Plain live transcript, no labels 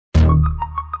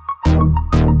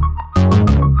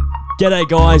G'day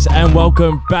guys and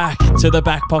welcome back to the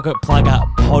Back Pocket Plugger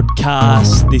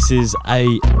podcast. This is a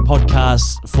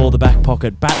podcast for the Back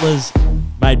Pocket Battlers,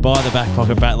 made by the Back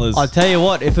Pocket Battlers. I tell you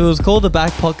what, if it was called the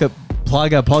Back Pocket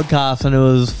Plugger podcast and it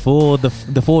was for the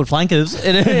forward flankers,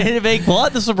 it'd be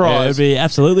quite the surprise. Yeah, it'd be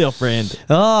absolutely off-brand.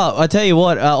 Oh, I tell you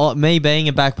what, me being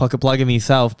a Back Pocket Plugger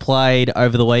myself, played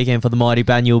over the weekend for the mighty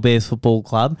Banyule Bears Football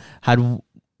Club, had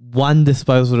one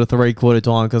disposal to three-quarter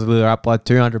time because we were up by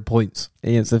 200 points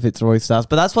against the Fitzroy Stars.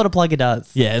 But that's what a plugger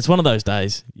does. Yeah, it's one of those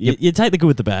days. You take the good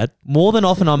with the bad. More than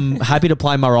often, I'm happy to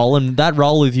play my role, and that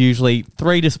role is usually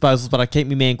 3 disposals, but I keep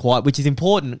my man quiet, which is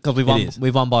important because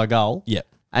we've won by a goal. Yep.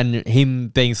 And him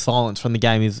being silenced from the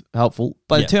game is helpful.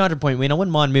 But a 200-point win, I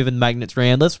wouldn't mind moving the magnets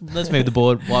around. Let's move the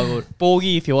board.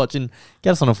 Borgie, if you're watching,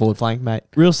 get us on a forward flank, mate.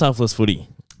 Real selfless footy.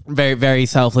 Very, very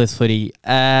selfless footy.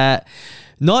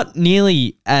 Not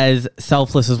nearly as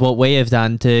selfless as what we have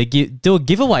done to do a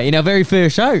giveaway in our very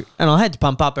first show. And I had to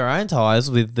pump up our own tyres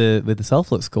with the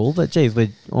selfless call. But, geez, we're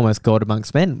almost God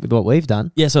amongst men with what we've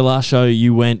done. Yeah, so last show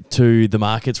you went to the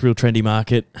markets, real trendy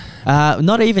market.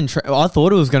 Not even... I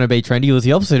thought it was going to be trendy. It was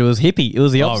the opposite. It was hippie. It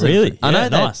was the opposite. Oh, really? I know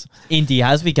that Indy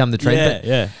has become the trend.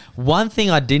 Yeah. One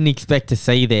thing I didn't expect to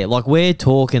see there, like we're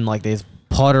talking like there's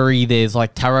pottery, there's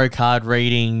like tarot card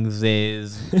readings,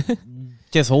 there's...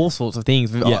 just all sorts of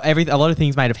things. A lot of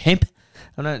things made of hemp.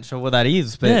 I'm not sure what that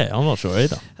is. But yeah, I'm not sure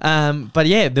either. But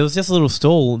yeah, there was just a little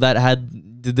stall that had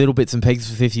the little bits and pieces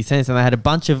for 50 cents, and they had a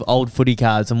bunch of old footy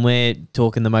cards, and we're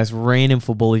talking the most random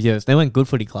football years. They weren't good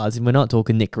footy cards, and we're not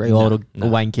talking Nick Greenwald or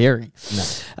Wayne Carey. No.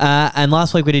 And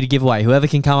last week we did a giveaway. Whoever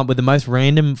can come up with the most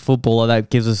random footballer that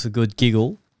gives us a good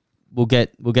giggle, we'll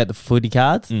get the footy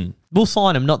cards. We'll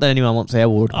sign them. Not that anyone wants our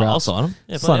autographs. I'll sign them.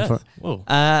 Yeah, sign for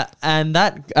it. And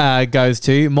that goes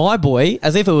to my boy,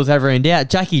 as if it was ever in doubt,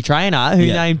 Jackie Trainer, who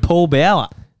named Paul Bauer.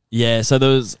 Yeah, so there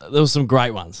was some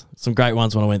great ones. Some great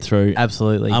ones when I went through.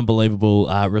 Absolutely. Unbelievable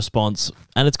response.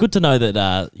 And it's good to know that,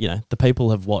 the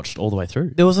people have watched all the way through.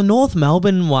 There was a North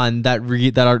Melbourne one that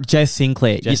Jess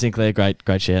Sinclair. Sinclair,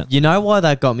 great shout. You know why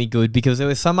that got me good? Because there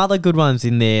were some other good ones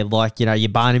in there, like, your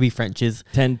Barnaby Frenches.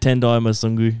 Tendai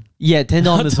Masungu. Yeah,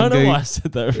 Tendai Masungu. I don't know why I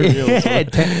said that real.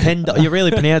 Yeah, you're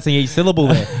really pronouncing each syllable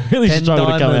there. Really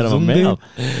struggling to come out of my mouth.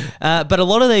 But a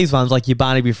lot of these ones, like your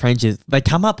Barnaby Frenches, they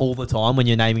come up all the time when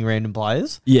you're naming random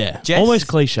players. Yeah, almost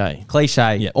cliche.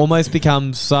 Yeah. Almost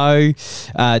becomes so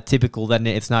typical that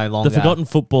it's no longer. The forgotten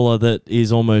footballer that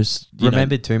is almost...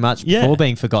 remembered too much before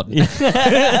being forgotten.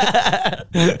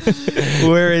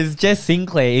 Whereas Jess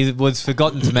Sinclair was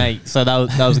forgotten to me, so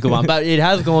that was a good one. But it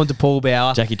has gone to Paul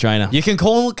Bauer. Jackie Trainer. You can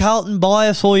call him Carlton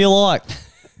bias all you like.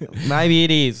 Maybe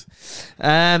it is.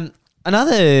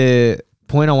 Another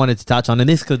point I wanted to touch on, and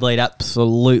this could lead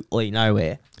absolutely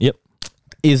nowhere. Yep.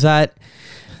 Is that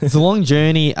it's a long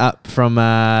journey up from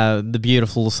the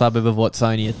beautiful suburb of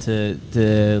Watsonia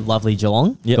to lovely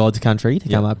Geelong, God's country, to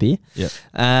come up here. Yep.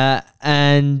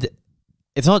 And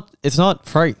it's not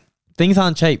free. Things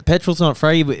aren't cheap. Petrol's not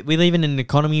free. We live in an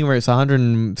economy where it's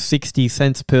 160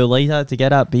 cents per litre to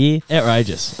get up here.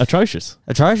 Outrageous.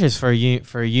 Atrocious for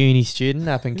a uni student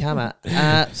up in Cama.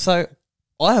 So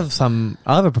I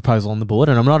have a proposal on the board,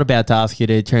 and I'm not about to ask you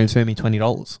to transfer me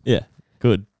 $20. Yeah,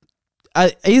 good.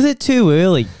 Is it too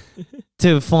early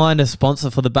to find a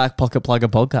sponsor for the Back Pocket Plugger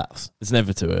podcast? It's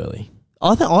never too early.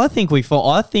 I think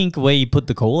we put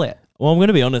the call out. Well, I'm going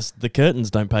to be honest. The curtains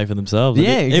don't pay for themselves.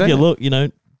 Yeah, exactly. If you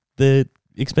look, the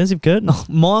expensive curtain.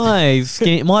 My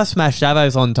smashed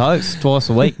avos on toast twice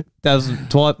a week.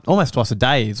 Almost twice a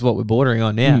day is what we're bordering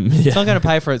on now. It's not going to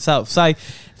pay for itself. So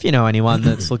if you know anyone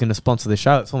that's looking to sponsor the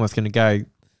show, it's almost going to go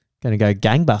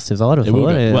gangbusters. I'd have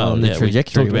thought on the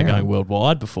trajectory. We talked about going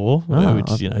worldwide before,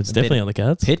 which it's definitely on the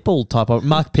cards. Pitbull type of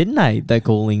Mark Pitney, they're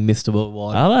calling Mr.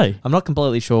 Worldwide. Are they? I'm not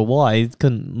completely sure why. He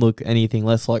couldn't look anything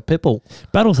less like Pitbull.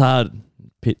 Battle's hard.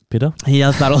 Pitter. He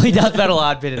does battle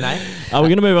hard, Pitter, eh? We're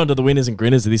going to move on to the winners and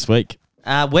grinners of this week.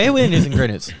 We're winners and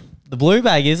grinners. The Blue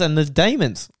Baggers and the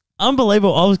Demons.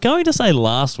 Unbelievable. I was going to say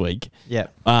last week. Yeah.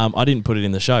 I didn't put it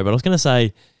in the show, but I was going to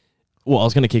say, I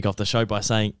was going to kick off the show by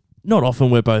saying, not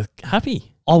often we're both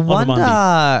happy. I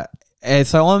wonder.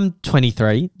 So I'm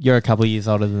 23. You're a couple of years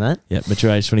older than that. Yeah,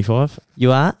 mature age 25.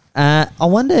 You are. I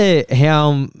wonder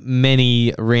how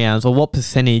many rounds or what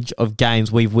percentage of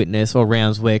games we've witnessed or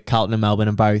rounds where Carlton and Melbourne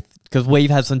are both, because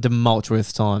we've had some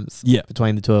tumultuous times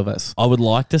between the two of us. I would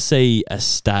like to see a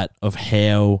stat of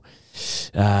how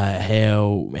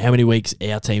many weeks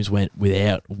our teams went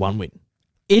without one win.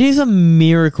 It is a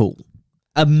miracle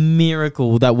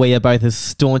that we are both as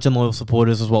staunch and loyal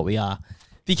supporters as what we are,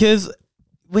 because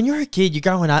when you're a kid, you're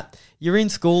growing up, you're in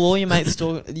school, all your mates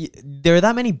still. There are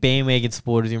that many bandwagon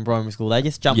supporters in primary school. They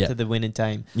just jump to the winning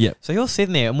team. Yeah. So you're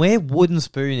sitting there, and we're wooden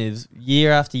spooners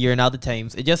year after year in other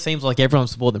teams. It just seems like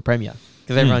everyone's supporting the Premier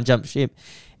because everyone jumped ship.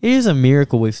 It is a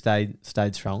miracle we've stayed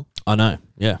strong. I know.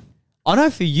 Yeah. I know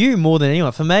for you more than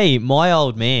anyone. For me, my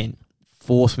old man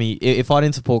forced me. If I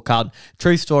didn't support Carlton,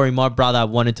 true story, my brother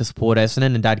wanted to support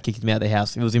Essendon and Dad kicked me out of the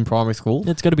house. It was in primary school.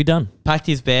 It's got to be done. Packed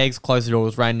his bags, closed the door, it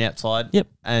was raining outside. Yep.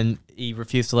 And he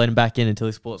refused to let him back in until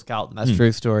he supports Carlton. That's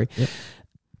true story. Yep.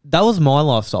 That was my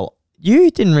lifestyle.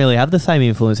 You didn't really have the same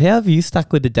influence. How have you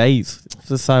stuck with the Dees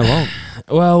for so long?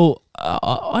 Well,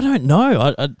 I don't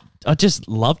know. I just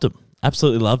loved them.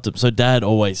 Absolutely loved them. So Dad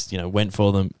always, went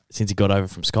for them since he got over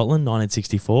from Scotland,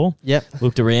 1964. Yep.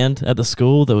 Looked around at the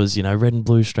school. There was, red and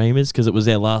blue streamers because it was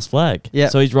their last flag. Yeah.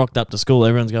 So he's rocked up to school.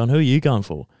 Everyone's going, who are you going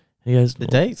for? He goes, the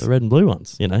Dees. The red and blue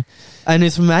ones, And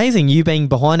it's amazing you being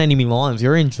behind enemy lines.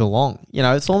 You're in Geelong.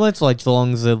 It's almost like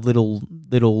Geelong's a little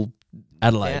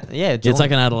Adelaide. Yeah. It's like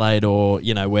an Adelaide or,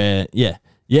 where,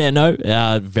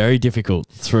 very difficult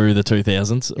through the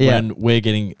 2000s when we're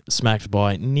getting smacked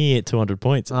by near 200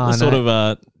 points. Oh, sort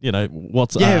of,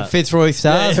 what's Fitzroy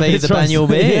Stars versus the Banyule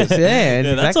Bears.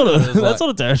 That sort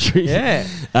of territory. Yeah.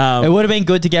 It would have been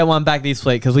good to get one back this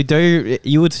week because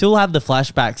you would still have the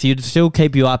flashbacks. You'd still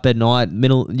keep you up at night.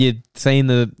 You'd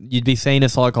be seeing a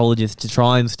psychologist to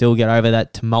try and still get over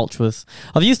that tumultuous.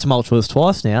 I've used tumultuous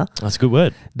twice now. That's a good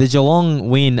word. The Geelong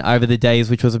win over the Dees,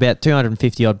 which was about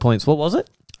 250 odd points. What was it?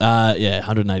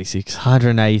 186.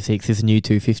 186 is a new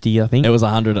 250, I think. It was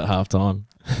 100 at halftime.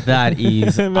 That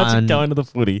is imagine going to the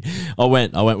footy. I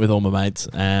went with all my mates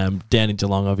down in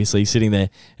Geelong, obviously sitting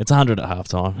there. It's 100 at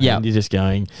halftime. Yeah, and you're just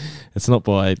going. It's not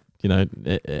by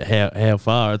how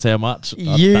far. It's how much.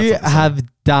 You have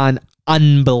done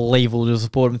unbelievable to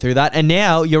support them through that, and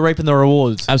now you're reaping the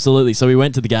rewards. Absolutely. So we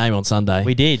went to the game on Sunday.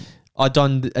 We did. I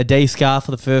donned a D scarf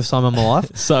for the first time in my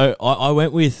life. So I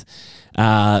went with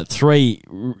 3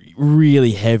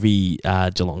 really heavy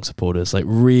Geelong supporters, like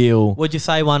real. Would you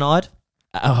say one-eyed?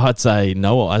 I'd say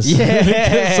no eyes.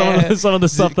 Yeah. some of the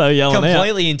stuff they were yelling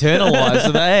completely internalized.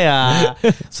 So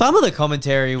they some of the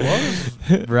commentary was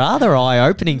rather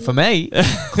eye-opening for me.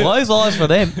 Close eyes for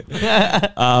them.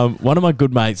 One of my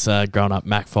good mates growing up,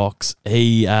 Mac Fox,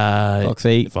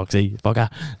 Foxy,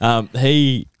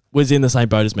 he was in the same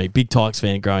boat as me, big Tigers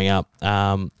fan growing up,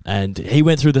 and he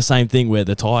went through the same thing where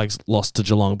the Tigers lost to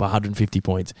Geelong by 150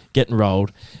 points, getting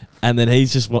rolled, and then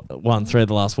he's just won 3 of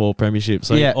the last 4 premierships.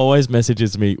 So he always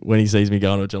messages me when he sees me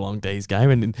going to a Geelong Dees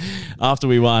game, and after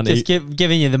we won, just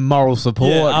giving you the moral support.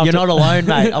 Yeah, you're not alone,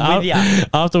 mate. I'm with you.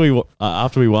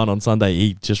 After we won on Sunday,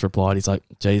 he just replied, he's like,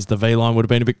 "Geez, the V line would have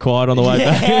been a bit quiet on the way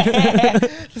back."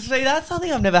 See, that's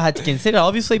something I've never had to consider.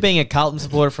 Obviously, being a Carlton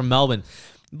supporter from Melbourne.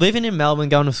 Living in Melbourne,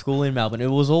 going to school in Melbourne, it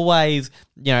was always,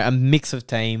 a mix of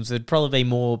teams. There'd probably be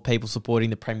more people supporting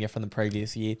the Premier from the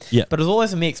previous year. Yeah. But it was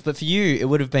always a mix. But for you, it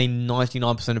would have been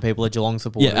 99% of people are Geelong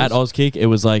supporters. Yeah, at Auskick, it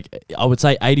was like, I would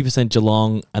say 80%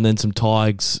 Geelong and then some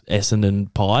Tigers,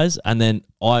 Essendon, Pies. And then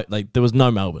there was no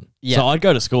Melbourne. Yeah. So I'd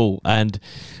go to school. And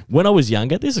when I was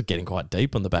younger, this is getting quite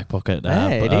deep on the Back Pocket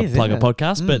Plugger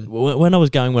podcast. But when I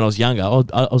was younger,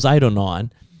 I was 8 or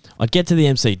 9. I'd get to the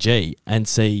MCG and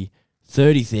see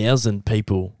 30,000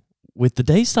 people with the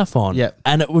D stuff on. Yep.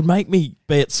 And it would make me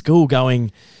be at school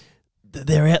going,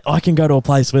 I can go to a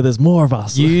place where there's more of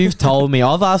us. You've told me,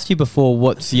 I've asked you before,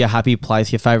 what's your happy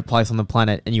place, your favourite place on the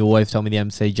planet, and you always tell me the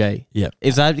MCG. Yeah.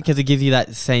 Is that because it gives you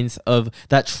that sense of,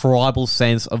 that tribal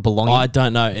sense of belonging? I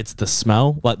don't know. It's the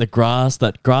smell, like the grass,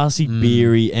 that grassy,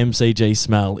 beery MCG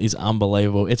smell is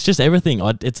unbelievable. It's just everything.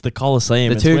 It's the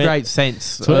Coliseum. The two great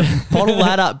scents. Bottle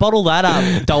that up,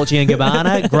 Dolce &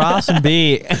 Gabbana, grass and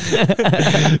beer.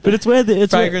 But it's where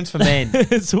fragrance for men.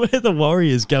 It's where the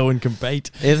Warriors go and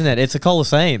compete. Isn't it? It's a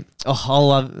Coliseum. Oh,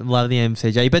 I love the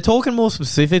MCG. But talking more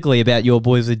specifically about your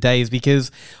boys with Dees, because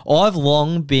I've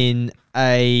long been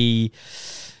I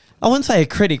wouldn't say a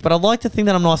critic, but I'd like to think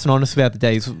that I'm nice and honest about the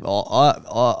Dees.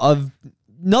 I've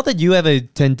not that you ever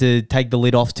tend to take the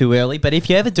lid off too early, but if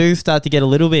you ever do start to get a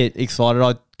little bit excited,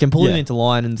 I can pull him into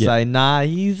line and say, nah,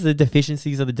 here's the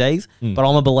deficiencies of the Dees, but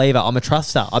I'm a believer. I'm a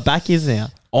truster. I back his now.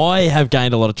 I have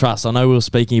gained a lot of trust. I know we were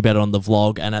speaking about it on the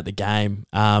vlog and at the game.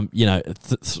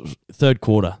 Third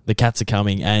quarter, the Cats are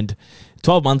coming, and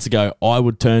 12 months ago, I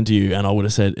would turn to you and I would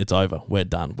have said, it's over. We're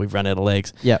done. We've run out of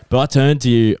legs. Yeah. But I turned to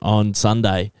you on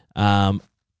Sunday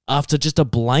after just a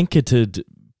blanketed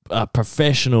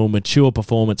professional, mature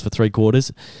performance for 3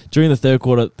 quarters. During the third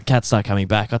quarter, the Cats start coming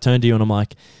back. I turned to you and I'm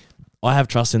like, I have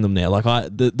trust in them now. Like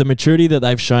the maturity that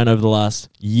they've shown over the last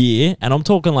year, and I'm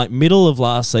talking like middle of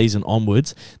last season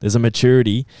onwards, there's a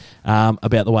maturity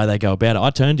about the way they go about it. I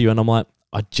turn to you and I'm like,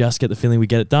 I just get the feeling we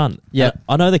get it done. Yeah,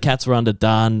 I know the Cats were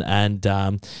underdone and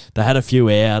they had a few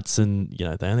outs and, you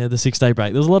know, they only had the 6-day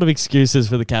break. There was a lot of excuses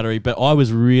for the Cattery, but I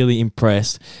was really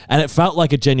impressed and it felt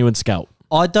like a genuine scalp.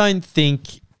 I don't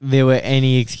think there were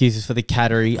any excuses for the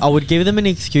Cattery. I would give them an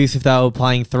excuse if they were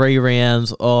playing 3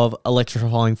 rounds of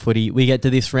electrifying footy. We get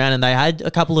to this round and they had a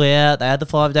couple of out, they had the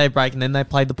 5-day break and then they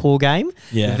played the poor game.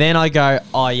 Yeah. Then I go,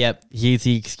 oh, yep, here's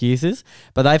the excuses.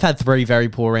 But they've had 3 very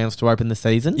poor rounds to open the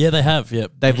season. Yeah, they have,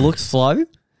 yep. They've looked slow.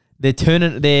 They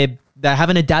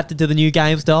haven't adapted to the new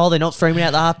game style. They're not streaming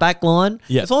out the half-back line.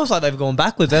 Yep. It's almost like they've gone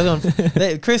backwards.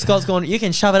 Chris Scott's gone, you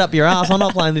can shove it up your ass. I'm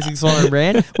not playing this exciting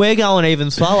brand. We're going even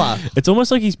slower. It's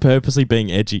almost like he's purposely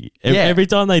being edgy. Every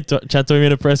time they chat to him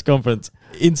in a press conference,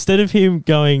 instead of him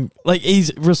going, like,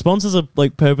 his responses are,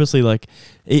 like, purposely, like,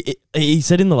 he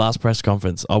said in the last press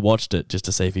conference, I watched it just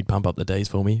to see if he'd pump up the Dees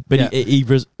for me, but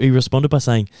he responded by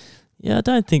saying, yeah, I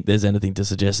don't think there's anything to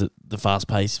suggest that the fast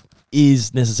pace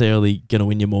is necessarily going to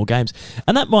win you more games.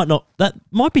 And that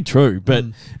might be true, but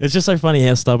it's just so funny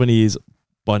how stubborn he is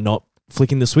by not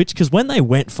flicking the switch, because when they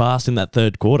went fast in that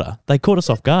third quarter, they caught us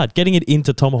off guard. Getting it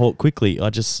into Tomahawk quickly, I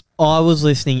was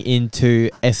listening into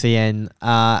SEN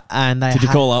and they... Did you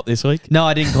call up this week? No,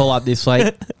 I didn't call up this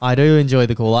week. I do enjoy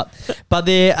the call up. But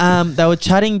they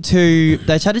chatted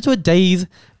to a Dees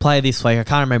player this week. I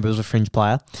can't remember, it was a fringe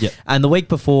player. Yep. And the week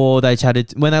before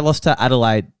when they lost to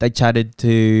Adelaide, they chatted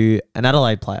to an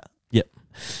Adelaide player. Yep.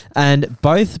 And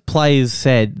both players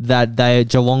said that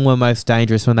Geelong were most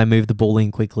dangerous when they moved the ball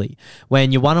in quickly.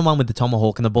 When you're 1-on-1 with the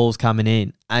Tomahawk and the ball's coming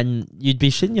in, and you'd be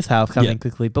shitting yourself coming in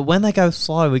quickly. But when they go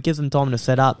slow, it gives them time to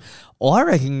set up. I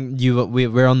reckon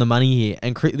we're on the money here.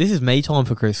 And this is me time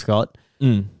for Chris Scott.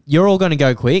 You're all going to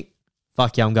go quick.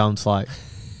 Fuck yeah, I'm going slow.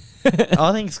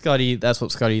 I think that's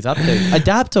what Scotty's up to.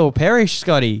 Adapt or perish,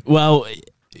 Scotty. Well,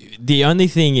 the only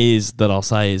thing is that I'll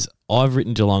say is I've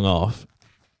written Geelong off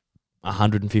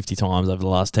 150 times over the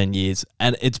last 10 years,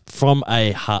 and it's from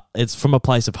a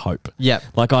place of hope. Yeah.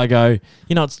 Like I go,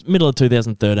 you know, it's middle of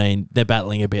 2013, they're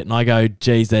battling a bit, and I go,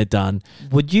 geez, they're done.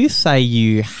 Would you say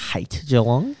you hate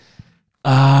Geelong?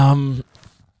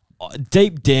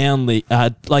 Deep down, I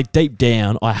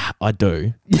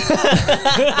do.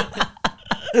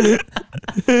 You're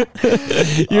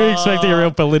expecting a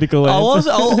real political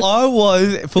answer. I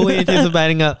was fully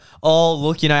anticipating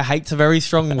look, you know, hate's a very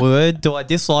strong word. Do I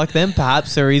dislike them?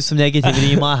 Perhaps there is some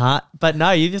negativity in my heart. But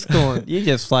no, you just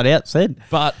flat out said.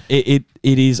 But it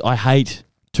is, I hate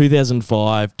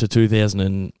 2005 to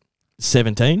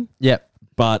 2017. Yep.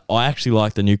 But I actually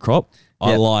like the new crop.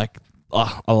 Yep.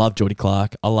 I love Geordie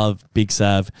Clark. I love Big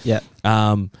Sav. Yeah.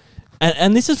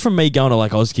 And this is from me going to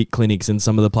like Auskick clinics and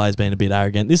some of the players being a bit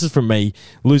arrogant. This is from me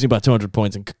losing by 200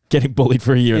 points and getting bullied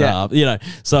for a year and a half. You know,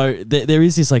 so there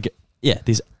is this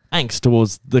this angst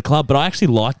towards the club, but I actually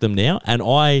like them now. And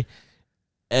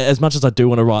as much as I do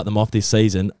want to write them off this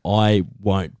season, I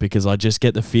won't, because I just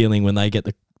get the feeling when they get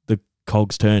the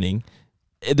cogs turning,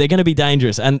 they're going to be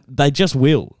dangerous, and they just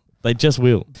will. They just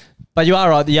will. But you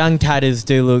are right. The young Cadders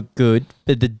do look good,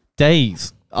 but the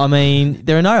Dees, I mean,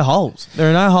 there are no holes. There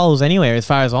are no holes anywhere as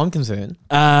far as I'm concerned.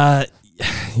 But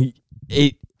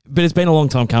it's been a long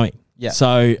time coming. Yeah.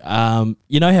 So,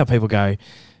 you know how people go,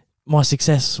 my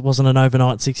success wasn't an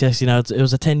overnight success. You know, it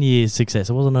was a 10-year success.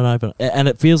 It wasn't an overnight. And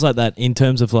it feels like that in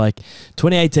terms of like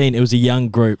 2018, it was a young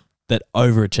group that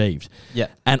overachieved. Yeah.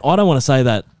 And I don't want to say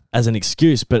that as an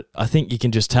excuse, but I think you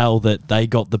can just tell that they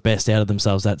got the best out of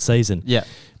themselves that season. Yeah.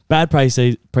 Bad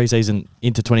preseason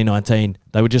into 2019,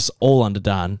 they were just all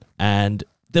underdone, and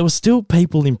there were still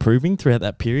people improving throughout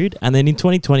that period. And then in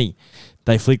 2020,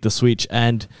 they flicked the switch,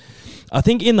 and I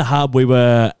think in the hub we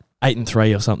were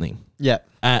 8-3 or something. Yeah.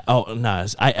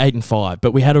 It's 8-5,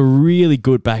 but we had a really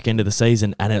good back end of the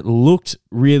season, and it looked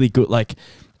really good. Like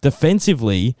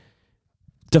defensively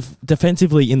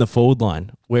in the forward line,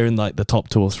 we're in like the top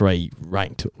 2 or 3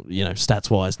 ranked, you know, stats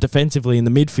wise. Defensively in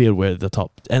the midfield, we're the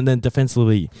top, and then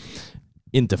defensively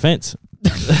in defense.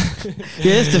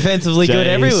 Yes, defensively good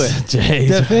everywhere. Jeez.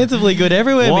 Defensively good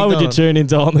everywhere. Why would you tune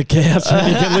into On the Couch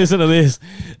when you can listen to this?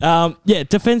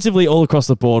 Defensively all across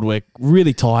the board, we're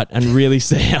really tight and really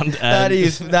sound. That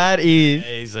is.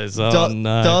 Jesus, no.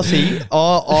 Dossie,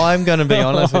 I'm going to be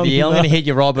honest with you. I'm going to hit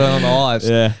you right on the eyes.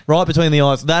 Yeah. Right between the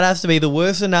eyes. That has to be the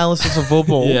worst analysis of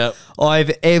football Yep. I've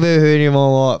ever heard in my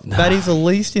life. Nah. That is the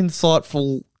least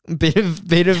insightful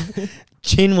bit of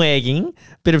chin wagging,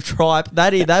 bit of tripe.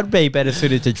 That'd be better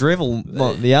suited to drivel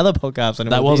the other podcast.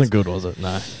 That wasn't good, was it?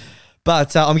 No.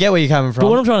 But I get where you're coming from. But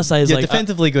what I'm trying to say is, you're like,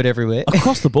 defensively good everywhere.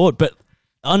 across the board. But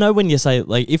I know when you say,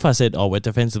 like, if I said, oh, we're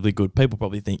defensively good, people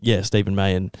probably think, yeah, Stephen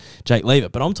May and Jake Lever.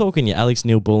 But I'm talking your Alex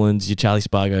Neil-Bullens, your Charlie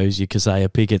Spargos, your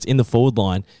Kazaya Pickett's in the forward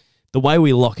line. The way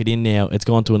we lock it in now, it's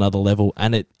gone to another level,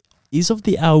 and it is of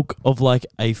the ilk of, like,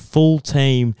 a full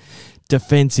team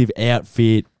defensive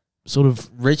outfit, sort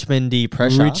of Richmondy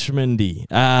pressure. Richmondy.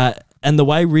 And the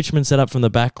way Richmond set up from the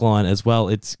back line as well,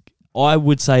 I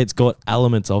would say it's got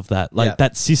elements of that, like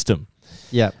that system.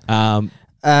 Yeah.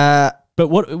 But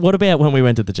what about when we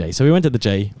went to the G? So we went to the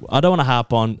G. I don't want to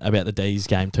harp on about the Dees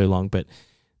game too long, but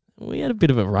we had a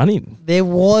bit of a run-in. There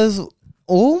was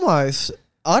almost...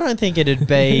 I don't think it'd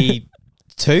be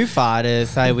too far to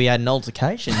say we had an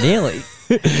altercation, nearly.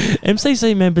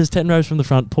 MCC members 10 rows from the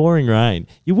front, pouring rain.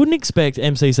 You wouldn't expect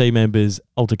MCC members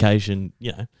altercation,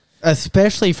 you know.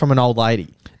 Especially from an old lady.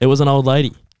 It was an old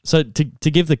lady. So to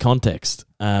give the context,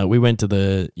 we went to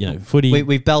the, footy.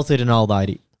 We've belted an old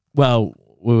lady. Well,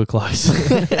 we were close. So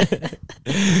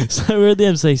we're at the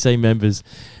MCC members.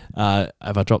 Have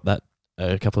I dropped that?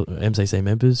 A couple of MCC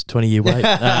members, 20-year wait.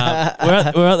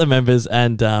 We're at the members,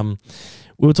 and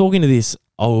we were talking to this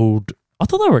old... I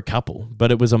thought they were a couple,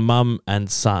 but it was a mum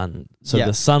and son. So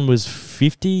the son was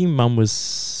 50, mum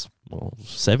was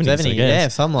 70, I guess. Yeah,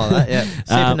 something like that,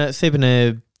 yeah. Sipping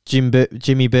a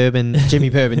Jimmy Beam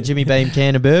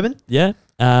can of bourbon. Yeah.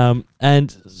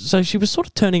 And so she was sort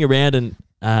of turning around and...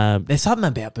 there's something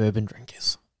about bourbon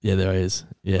drinkers. Yeah, there is.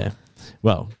 Yeah.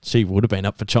 Well, she would have been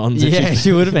up for chons. Yeah,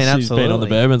 she would have been, she's been on the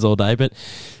bourbons all day, but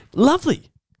lovely.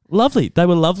 They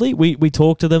were lovely. We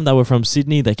talked to them. They were from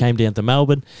Sydney. They came down to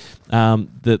Melbourne.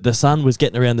 The son was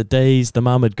getting around the Dees. The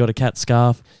mum had got a cat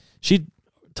scarf. She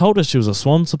told us she was a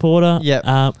Swan supporter.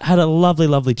 Yeah. Had a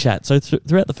lovely chat. So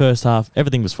throughout the first half,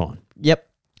 everything was fine. Yep.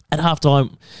 At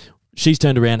halftime, she's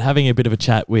turned around having a bit of a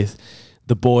chat with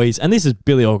the boys, and this is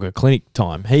Billy Olga clinic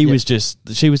time.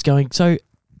 She was going, so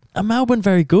are Melbourne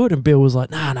very good? And Bill was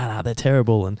like, nah, they're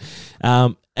terrible.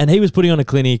 And he was putting on a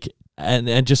clinic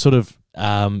and just sort of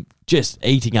just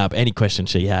eating up any question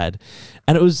she had.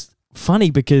 And it was funny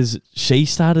because she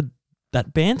started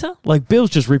that banter. Like, Bill's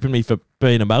just ripping me for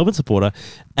being a Melbourne supporter,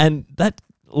 and that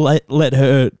let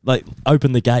her, like,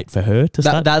 open the gate for her to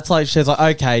start. That's like, she's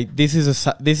like, okay, this is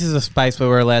a space where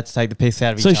we're allowed to take the piss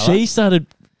out of each other. So she started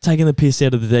taking the piss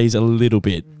out of the D's a little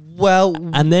bit. Well...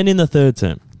 And then in the third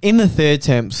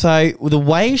term, so the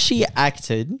way she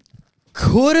acted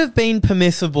could have been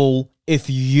permissible if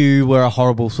you were a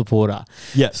horrible supporter.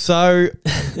 Yeah. So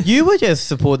you were just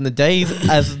supporting the D's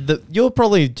you're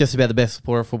probably just about the best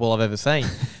supporter of football I've ever seen.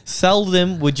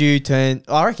 Seldom would you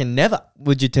never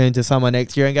would you turn to someone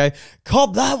next year and go,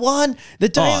 cop that one, the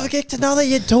D's will kicked another,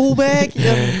 you tool bag,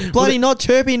 you're bloody not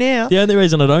chirpy now. The only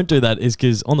reason I don't do that is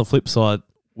because on the flip side,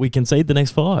 we concede the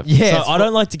next 5. Yeah, so I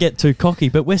don't like to get too cocky,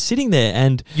 but we're sitting there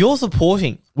and... You're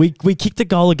supporting. We kicked a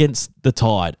goal against the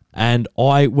Tide and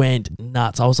I went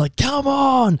nuts. I was like, come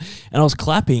on! And I was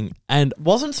clapping and...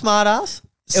 Wasn't smart ass.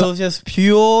 It was just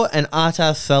pure and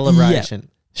utter celebration. Yeah.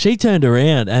 She turned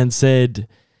around and said,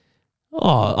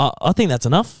 oh, I think that's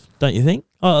enough, don't you think?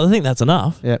 Oh, I think that's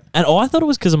enough. Yeah. And I thought it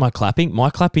was because of my clapping. My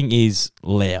clapping is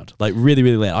loud, like really,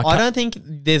 really loud. I don't think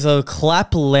there's a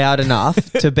clap loud enough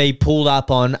to be pulled up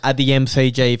on at the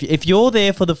MCG. If you're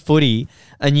there for the footy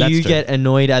and you get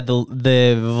annoyed at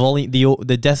the volume,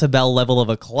 the decibel level of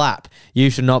a clap, you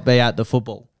should not be at the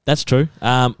football. That's true.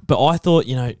 But I thought,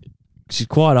 she's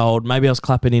quite old. Maybe I was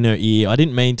clapping in her ear. I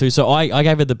didn't mean to, so I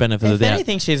gave her the benefit of the doubt. If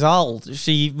anything, she's old.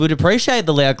 She would appreciate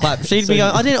the loud clap. She'd be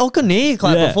going, I couldn't hear you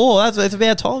clap before. It's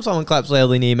about time someone claps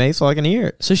loudly near me so I can hear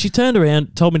it. So she turned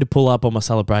around, told me to pull up on my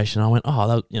celebration. I went, oh,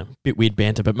 that was, a bit weird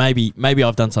banter, but maybe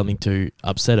I've done something to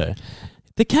upset her.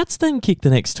 The Cats then kicked the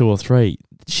next 2 or 3.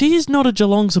 She is not a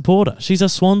Geelong supporter. She's a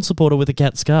Swan supporter with a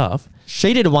cat scarf.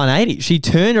 She did a 180. She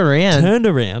turned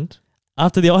around.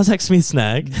 After the Isaac Smith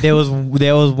snag. There was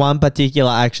one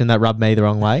particular action that rubbed me the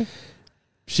wrong way.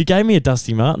 She gave me a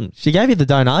Dusty Martin. She gave you the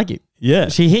don't argue. Yeah.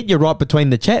 She hit you right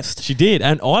between the chest. She did,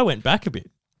 and I went back a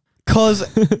bit. Because,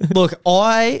 look,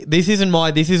 this isn't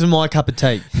my cup of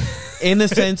tea. In the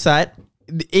sense that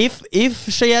if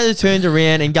she had turned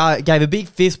around and gave a big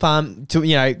fist pump to,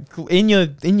 in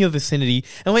your vicinity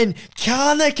and went,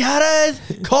 "Can the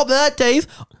Cadders cop that, Dees?"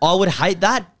 I would hate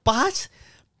that, but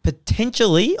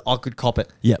potentially I could cop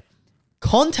it. Yep.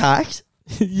 Contact,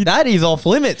 that is off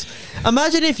limits.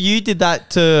 Imagine if you did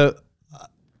that to...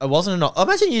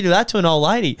 Imagine you do that to an old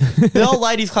lady. The old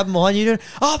lady's clapping behind you doing,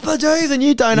 "Up the Dees," and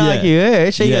you don't argue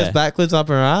her. She goes backwards up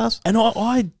her ass. And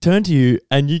I turned to you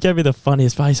and you gave me the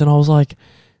funniest face and I was like,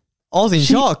 I was in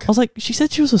shock. I was like, she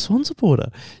said she was a Swan supporter.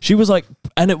 She was like,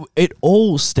 and it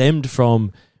all stemmed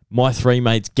from my three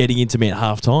mates getting into me at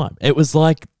halftime. It was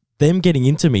like them getting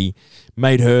into me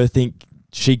made her think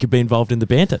she could be involved in the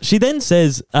banter. She then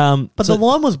says... but the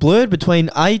line was blurred between,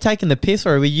 are you taking the piss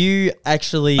or were you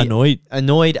actually...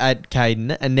 Annoyed at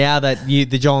Caden, and now that the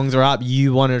Jongs are up,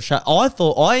 you want to...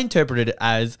 I interpreted it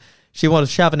as she was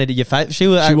shoving it at your face. She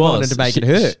wanted to make it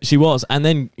hurt. She was. And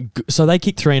then... So they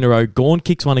kicked 3 in a row. Gawn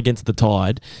kicks one against the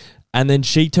Tide. And then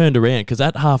she turned around because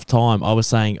at half time I was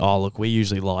saying, oh, look, we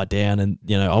usually lie down and,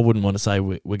 I wouldn't want to say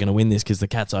we're going to win this because the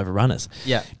Cats overrun us.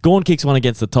 Yeah. Gawn kicks one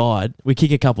against the Tide. We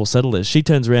kick a couple settlers. She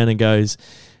turns around and goes,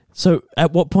 so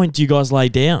at what point do you guys lay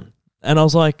down? And I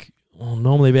was like, well,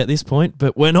 normally about this point,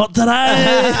 but we're not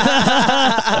today.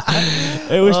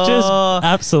 It was just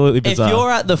absolutely bizarre. If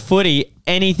you're at the footy,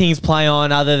 anything's play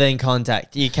on other than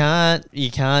contact. You can't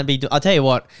be... I'll tell you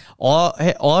what,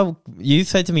 you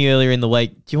said to me earlier in the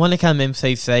week, do you want to come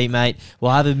MCC, mate?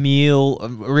 We'll have a meal, a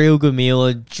real good meal,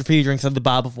 a few drinks at the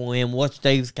bar beforehand, watch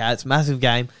Dees Cats, massive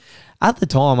game. At the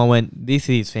time, I went, this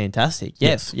is fantastic.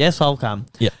 Yes, I'll come.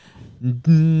 Yeah.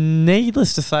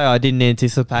 Needless to say, I didn't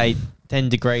anticipate 10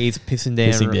 degrees, pissing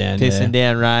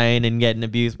down rain and getting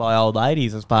abused by old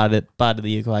ladies as part of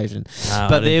the equation. No,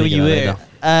 but there you were.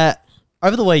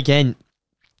 Over the weekend,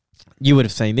 you would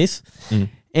have seen this.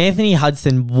 Anthony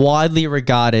Hudson, widely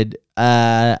regarded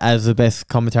as the best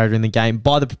commentator in the game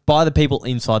by the people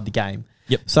inside the game.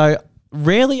 Yep. So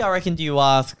rarely, I reckon, do you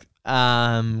ask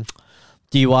the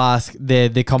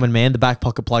common man, the back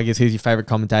pocket pluggers, who's your favourite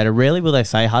commentator? Rarely will they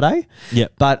say Huddo.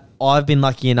 Yep. But I've been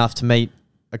lucky enough to meet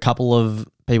a couple of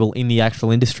people in the actual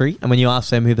industry, and when you ask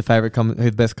them who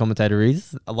the best commentator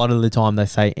is, a lot of the time they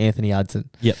say Anthony Hudson.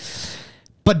 Yep.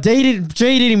 But did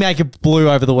make a blue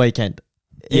over the weekend?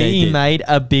 Yeah, he made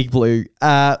a big blue.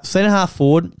 Centre half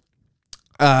forward.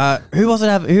 Who was it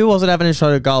having a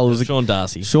shot at goal? It was Sean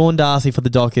Darcy. Sean Darcy for the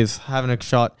Dockers having a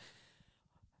shot.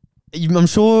 I'm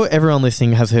sure everyone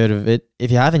listening has heard of it.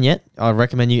 If you haven't yet, I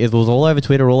recommend you. It was all over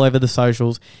Twitter, all over the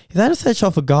socials. He's had a set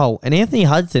shot for goal, and Anthony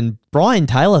Hudson, Brian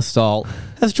Taylor style,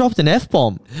 has dropped an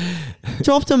F-bomb.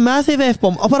 Dropped a massive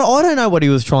F-bomb. But I don't know what he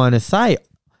was trying to say.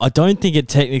 I don't think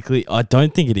it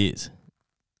is.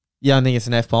 You don't think it's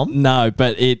an F-bomb? No,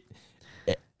 but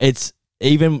it's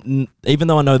even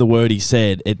though I know the word he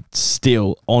said, it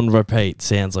still on repeat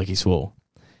sounds like he swore.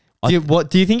 Do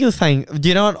you think he was saying? Do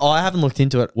you know what? I haven't looked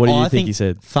into it. What do you think he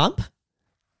said? Thump.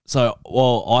 So,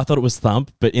 I thought it was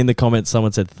thump, but in the comments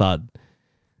someone said thud.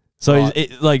 So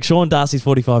like Sean Darcy's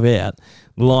 45 out,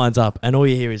 lines up, and all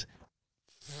you hear is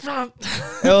thump.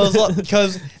 It was like,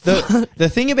 because the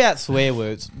thing about swear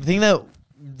words, the thing that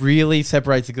really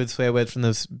separates a good swear word from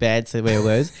the bad swear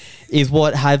words is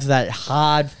what has that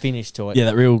hard finish to it. Yeah,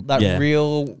 real like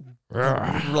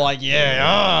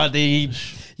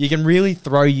you can really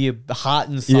throw your heart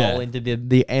and soul into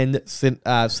the end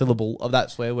syllable of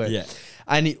that swear word. Yeah.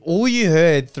 And all you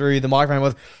heard through the microphone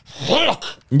was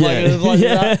that.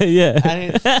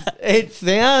 And it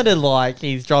sounded like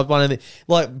he's dropped one of the...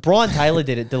 Like, Brian Taylor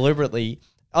did it deliberately.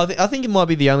 I think it might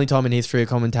be the only time in history a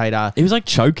commentator... He was like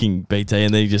choking BT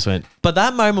and then he just went... But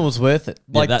that moment was worth it.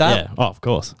 Like Oh, of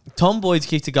course. Tom Boyd's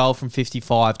kicked a goal from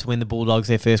 55 to win the Bulldogs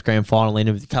their first grand final in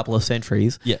a couple of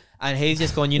centuries. Yeah. And he's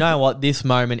just gone, you know what? This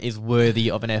moment is worthy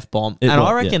of an F-bomb.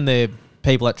 I reckon the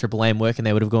people at Triple M working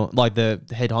there would have gone, like the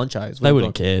head honchos. They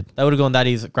wouldn't have cared. They would have gone, that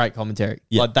is great commentary.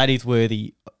 Yeah. Like, that is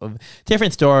worthy of...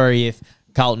 Different story if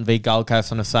Carlton v Gold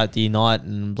Coast on a Saturday night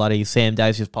and bloody Sam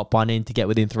Davis just popped one in to get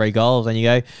within 3 goals and you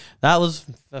go, that was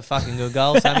a fucking good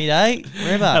goal, Sammy Day.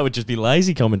 Remember? That would just be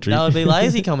lazy commentary. That would be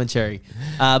lazy commentary.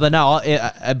 But no,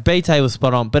 BT was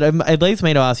spot on. But it leads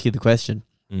me to ask you the question.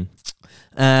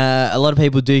 A lot of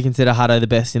people do consider Huddo the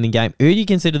best in the game. Who do you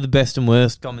consider the best and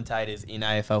worst commentators in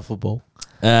AFL football?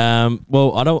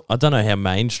 Well, I don't know how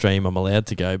mainstream I'm allowed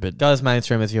to go, but go as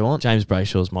mainstream as you want. James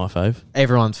Brayshaw's my fave.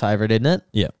 Everyone's favourite, isn't it?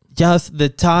 Yeah. Just the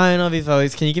tone of his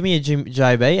voice. Can you give me a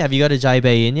JB? Have you got a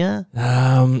JB in you?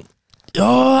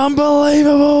 Oh,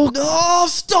 unbelievable. Oh,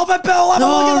 stop it, Bill. Have a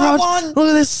look at that one. Look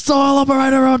at this style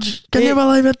operator, Rog. Can you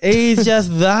believe it? He's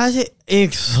just that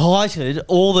excited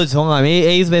all the time.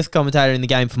 He's the best commentator in the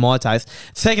game for my taste.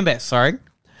 Second best, sorry.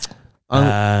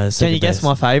 Can you guess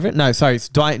my favourite? No, sorry. It's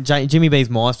Jimmy B's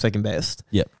my second best.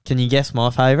 Yep. Can you guess my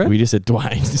favourite? We just said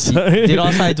Dwayne. So. Did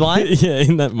I say Dwayne? Yeah,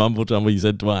 in that mumble jumble you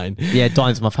said Dwayne. Yeah,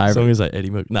 Dwayne's my favourite. As long as like Eddie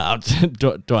Mook. No,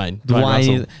 Dwayne.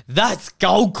 Dwayne that's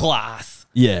gold class.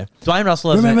 Yeah. Dwayne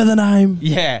Russell has remember the name.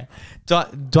 Yeah.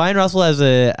 Dwayne Russell has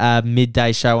a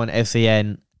midday show on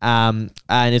SEN. And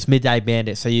it's Midday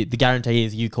Bandit. So the guarantee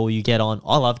is you call, you get on.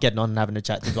 I love getting on and having a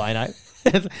chat to Dwayne.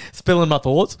 spilling my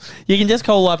thoughts. You can just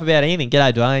call up about anything.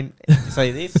 G'day, Dwayne.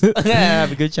 Say this.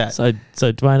 Have a good chat. So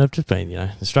Dwayne, I've just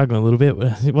been, struggling a little bit.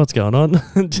 What's going on?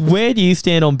 Where do you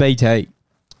stand on BT?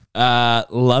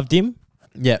 Loved him.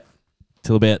 Yep.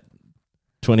 Till about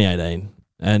 2018.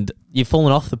 And you've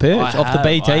fallen off the perch, off the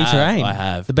BT train. I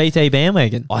have. The BT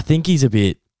bandwagon. I think he's a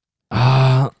bit...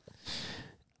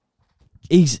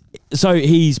 He's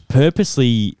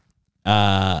purposely...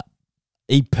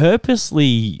 he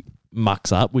purposely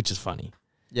mucks up, which is funny.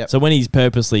 Yep. So when he's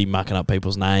purposely mucking up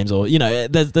people's names, or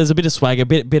there's a bit of swagger,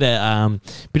 bit of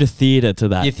theatre to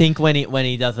that. You think when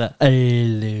he does a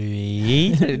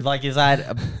like, is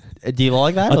that? Do you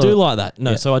like that? I do like that.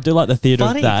 No, so I do like the theatre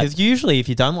of that. Because usually, if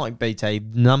you don't like BT,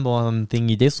 number one thing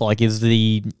you dislike is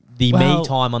the me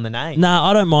time on the name. No,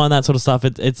 I don't mind that sort of stuff.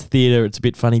 It's theatre. It's a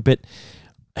bit funny, but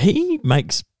he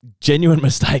makes genuine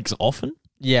mistakes often.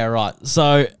 Yeah, right.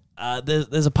 So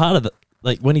there's a part of it,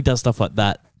 like when he does stuff like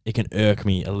that, it can irk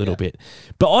me a little bit.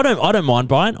 But I don't mind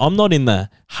Brian. I'm not in the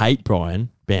hate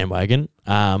Brian bandwagon.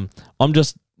 I'm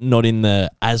just not in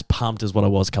the as pumped as what I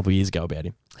was a couple of years ago about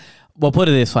him. Well, put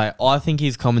it this way. I think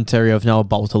his commentary of Noah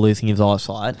Bolter losing his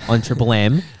eyesight on Triple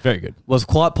M very good. Was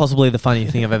quite possibly the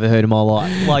funniest thing I've ever heard in my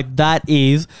life. Like, that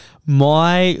is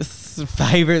my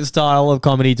favourite style of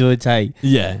comedy to a T.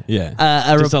 Yeah.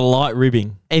 Just a light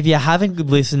ribbing. If you haven't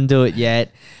listened to it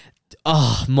yet,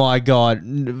 oh my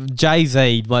God.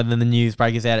 Jay-Z, one of the news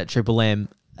breakers out at Triple M,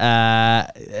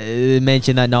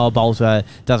 mentioned that Noah Bolter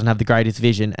doesn't have the greatest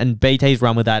vision, and BT's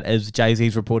run with that as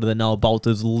Jay-Z's reported that Noah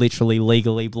Bolter's literally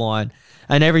legally blind.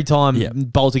 And every time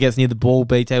Bolter gets near the ball,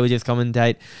 BT would just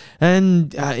commentate,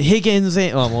 and Higgins,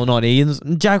 not Higgins,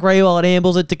 Jack Rewald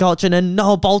ambles it to Cochin, and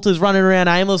Noah Bolter's running around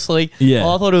aimlessly. Yeah.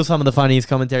 I thought it was some of the funniest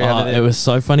commentary I've ever heard. It was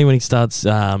so funny when he starts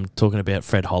talking about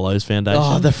Fred Hollow's foundation.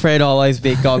 Oh, the Fred Hollow's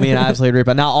bit got me an absolute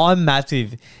ripper. Now, I'm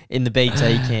massive in the BT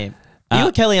camp. Are you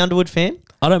a Kelly Underwood fan?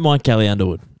 I don't mind Kelly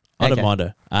Underwood. I don't mind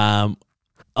her.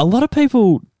 A lot of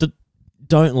people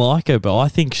don't like her, but I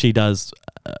think she does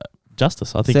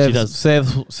justice. I think she does.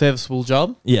 Serviceable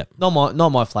job. Yeah. Not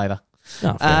my flavour.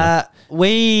 No,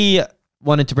 we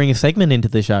wanted to bring a segment into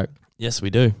the show. Yes,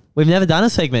 we do. We've never done a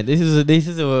segment. This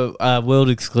is a world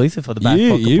exclusive for the back.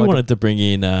 You wanted to bring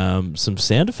in some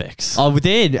sound effects. Oh, we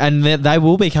did, and they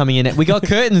will be coming in. We got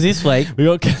curtains this week.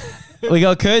 We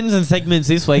got curtains and segments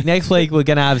this week. Next week, we're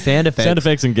going to have sound effects. Sound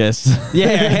effects and guests.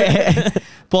 Yeah.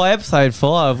 By episode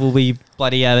 5, we'll be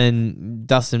bloody having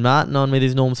Dustin Martin on with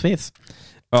his Norm Smiths.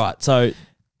 All right. So,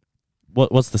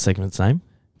 what's the segment's name?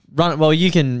 Well,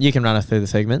 you can run us through the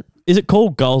segment. Is it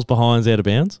called Goals Behinds Out of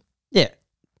Bounds? Yeah.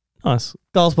 Nice.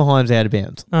 Goals Behinds Out of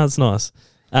Bounds. Oh, that's nice.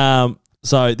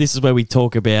 So, this is where we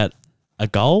talk about a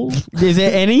goal. Is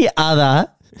there any other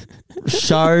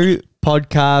show,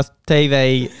 podcast,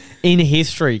 TV in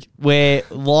history where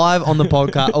live on the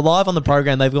podcast or live on the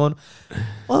program they've gone,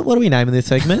 what are we naming this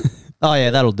segment? Oh yeah,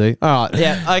 that'll do. All right,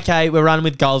 yeah, okay, we're running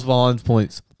with goals behind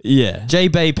points. Yeah,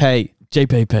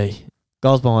 GBP,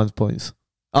 goals behind points.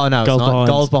 Oh no, goals it's not.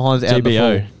 Goals behind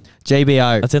GBO.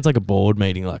 GBO. That sounds like a board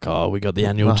meeting. Like, we got the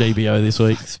annual GBO this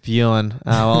week. Spewing.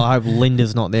 Well, I hope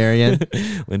Linda's not there again.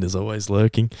 Linda's always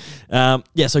lurking.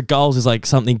 So goals is like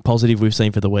something positive we've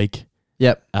seen for the week.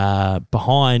 Yep.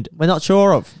 Behind, we're not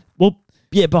sure of. Well,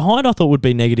 yeah, behind I thought would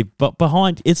be negative, but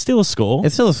behind it's still a score.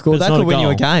 It's still a score. That could win you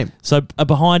a game. So a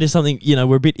behind is something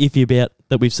we're a bit iffy about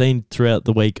that we've seen throughout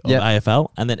the week of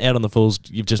AFL, and then out on the fulls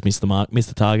you've just missed the mark, missed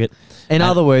the target. In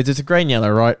other words, it's a green,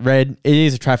 yellow, right, red. It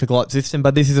is a traffic light system,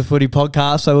 but this is a footy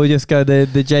podcast, so we'll just go the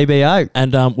GBO.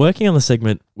 And working on the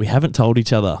segment, we haven't told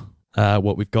each other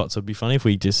what we've got, so it'd be funny if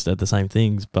we just said the same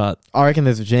things. But I reckon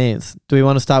there's a chance. Do we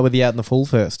want to start with the out in the full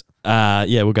first?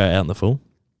 Yeah, we'll go out in the full.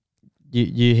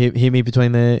 You hit me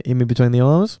between the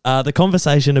eyes. The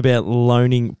conversation about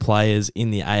loaning players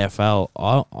in the AFL,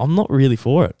 I'm not really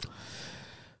for it.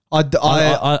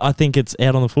 I think it's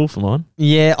out on the full for mine.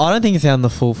 Yeah, I don't think it's out on the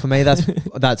full for me.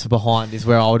 That's behind is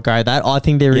where I would grade that. I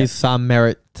think there is some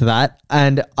merit to that,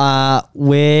 and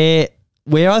where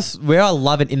I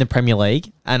love it in the Premier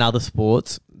League and other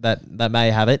sports that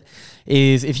may have it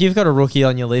is if you've got a rookie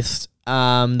on your list.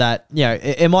 That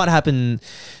it might happen.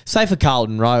 Say for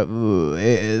Carlton, right?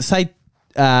 Say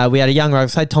we had a young rogue,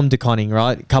 say Tom DeConning,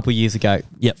 right? A couple of years ago.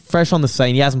 Yep, fresh on the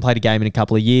scene. He hasn't played a game in a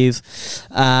couple of years.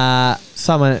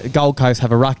 Gold Coast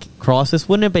have a ruck crisis.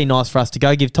 Wouldn't it be nice for us to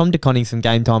go give Tom DeConning some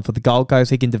game time for the Gold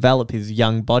Coast? He can develop his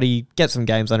young body, get some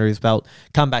games under his belt,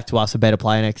 come back to us a better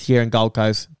player next year, and Gold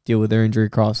Coast deal with their injury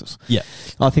crisis. Yeah,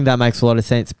 I think that makes a lot of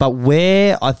sense. But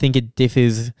where I think it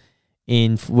differs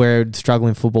in where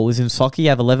struggling football is in soccer, you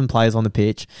have 11 players on the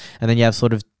pitch, and then you have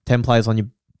sort of 10 players on your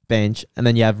bench, and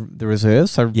then you have the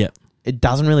reserves. So it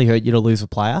doesn't really hurt you to lose a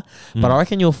player. But I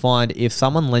reckon you'll find if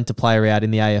someone lent a player out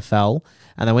in the AFL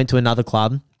and they went to another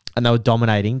club and they were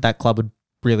dominating, that club would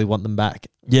really want them back.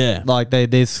 Yeah. Like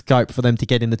there's scope for them to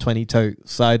get in the 22.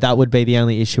 So that would be the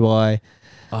only issue I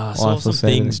saw some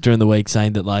things during the week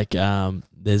saying that like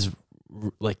there's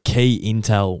like key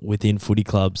intel within footy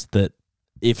clubs that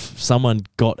if someone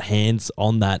got hands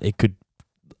on that, it could,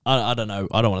 I don't know,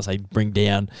 I don't want to say bring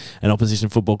down an opposition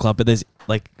football club, but there's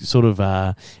like sort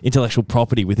of intellectual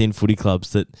property within footy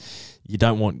clubs that you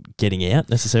don't want getting out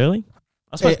necessarily.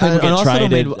 I suppose people get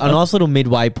traded. A nice little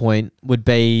midway point would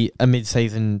be a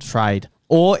mid-season trade.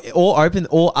 Or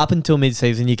up until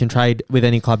mid-season, you can trade with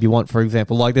any club you want, for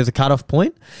example. Like there's a cut-off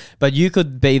point, but you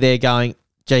could be there going,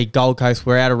 gee, Gold Coast,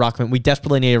 we're out of ruckman. We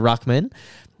desperately need a ruckman.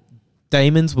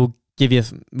 Demons will give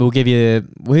you,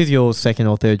 who's your second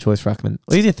or third choice ruckman?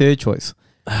 Who's your third choice?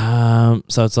 So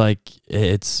it's like,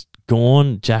 it's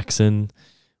Gawn, Jackson,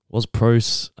 was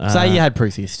Bruce. Say you had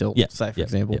Prusy still, say for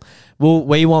example. Well,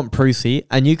 we want Prusy,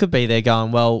 and you could be there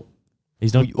going, well,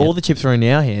 he's not, all the chips are in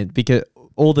our hand because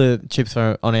all the chips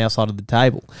are on our side of the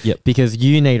table. Because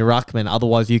you need a ruckman,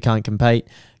 otherwise you can't compete.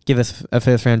 Give us a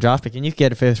first-round draft pick, and you could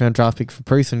get a first-round draft pick for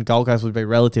Bruce, and Gold Coast would be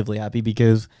relatively happy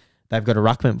because they've got a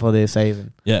ruckman for their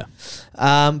season. Yeah.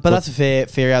 But that's a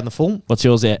fair out in the full. What's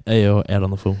yours out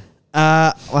on the full?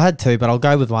 I had two, but I'll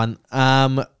go with one.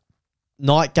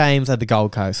 Night games at the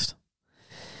Gold Coast.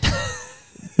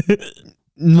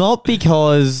 Not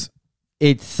because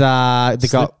it's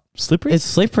slippery. It's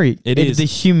slippery. It is. The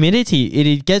humidity.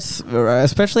 It gets,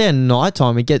 especially at night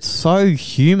time, it gets so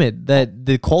humid that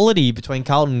the quality between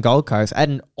Carlton and Gold Coast,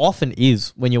 and often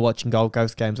is when you're watching Gold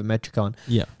Coast games at Metricon.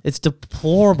 Yeah. It's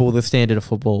deplorable, the standard of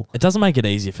football. It doesn't make it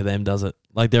easier for them, does it?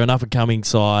 Like they're an up-and-coming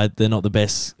side. They're not the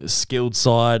best skilled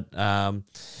side.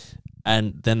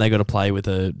 And then they got to play with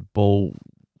a ball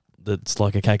that's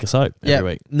like a cake of soap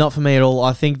every week. Not for me at all.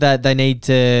 I think that they need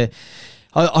to...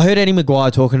 I heard Eddie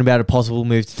Maguire talking about a possible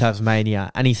move to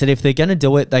Tasmania, and he said if they're going to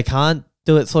do it, they can't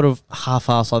do it sort of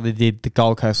half-assed like they did the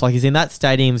Gold Coast. Like, he's in that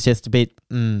stadium's just a bit...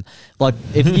 Like,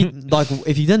 if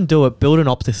you didn't do it, build an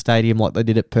Optus stadium like they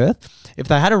did at Perth. If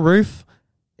they had a roof,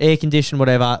 air conditioned,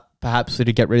 whatever, perhaps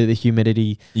it'd get rid of the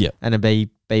humidity and it'd be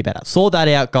better. Sort that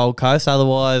out, Gold Coast.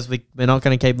 Otherwise, we're not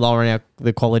going to keep lowering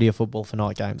the quality of football for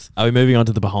night games. Are we moving on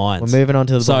to the behinds? We're moving on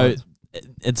to the behinds.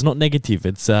 It's not negative.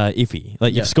 It's iffy.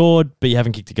 Like, you've scored, but you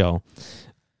haven't kicked a goal.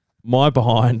 My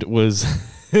behind was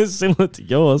similar to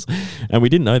yours, and we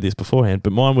didn't know this beforehand,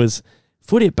 but mine was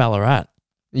footy at Ballarat.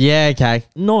 Yeah, okay.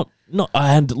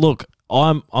 And look,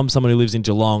 I'm someone who lives in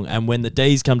Geelong, and when the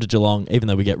Dees come to Geelong, even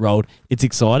though we get rolled, it's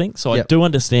exciting. So I do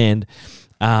understand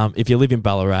if you live in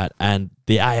Ballarat and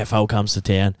the AFL comes to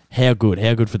town, how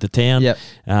good for the town.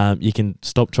 You can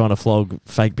stop trying to flog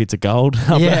fake bits of gold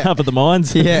up at the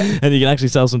mines, and you can actually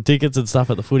sell some tickets and stuff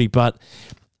at the footy. But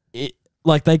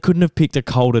they couldn't have picked a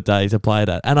colder day to play it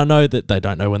at. And I know that they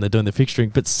don't know when they're doing the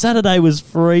fixturing, but Saturday was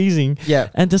freezing.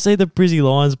 And to see the Brizzy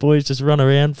Lions boys just run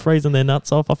around freezing their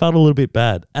nuts off, I felt a little bit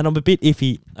bad. And I'm a bit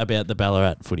iffy about the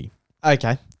Ballarat footy.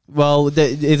 Okay. Well,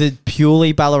 is it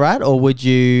purely Ballarat, or would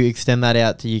you extend that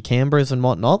out to your Canberras and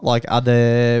whatnot, like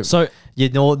your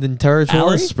Northern Territory?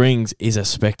 Alice Springs is a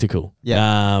spectacle.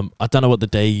 I don't know what the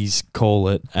Dees call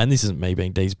it, and this isn't me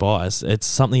being Dees biased. It's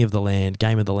something of the land,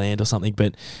 game of the land or something,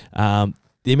 but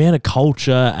the amount of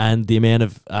culture and the amount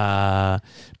of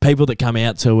people that come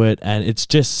out to it, and it's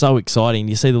just so exciting.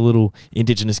 You see the little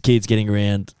Indigenous kids getting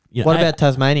around. What about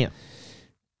Tasmania?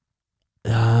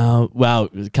 Well,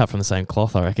 cut from the same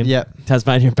cloth, I reckon.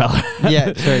 Tasmania and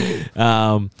Ballarat.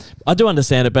 True. I do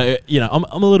understand it, but I'm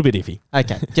a little bit iffy.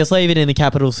 Okay, just leave it in the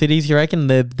capital cities. You reckon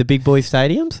the big boy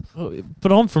stadiums?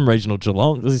 But I'm from regional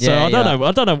Geelong, so I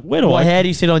don't know where do I. How do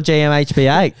you sit on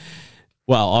GMHB8?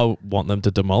 Well, I want them to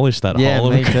demolish that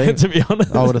whole of it, to be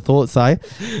honest. I would have thought so.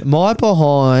 My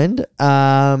behind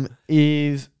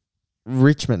is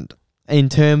Richmond in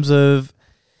terms of.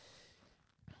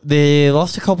 They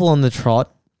lost a couple on the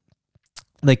trot.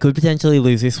 They could potentially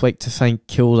lose this week to St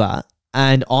Kilda.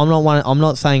 And I'm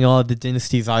not saying the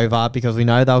dynasty's over, because we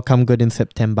know they'll come good in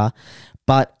September.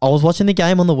 But I was watching the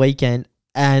game on the weekend,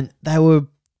 and it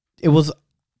was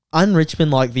un-Richmond,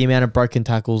 like the amount of broken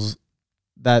tackles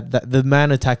the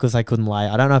amount of tackles they couldn't lay.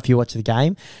 I don't know if you watched the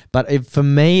game, but for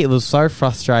me, it was so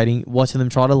frustrating watching them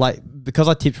try to because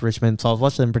I tipped Richmond, so I was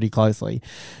watching them pretty closely.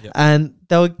 And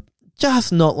they were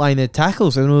just not laying their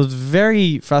tackles, and it was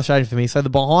very frustrating for me. So the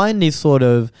behind is sort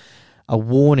of a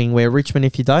warning where Richmond,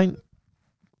 if you don't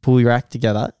pull your act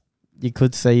together, you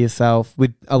could see yourself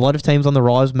with a lot of teams on the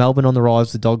rise, Melbourne on the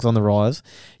rise, the Dogs on the rise.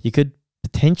 You could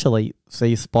potentially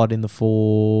see a spot in the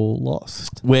 4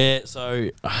 lost.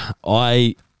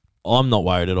 I'm not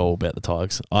worried at all about the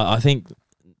Tigers. I think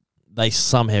they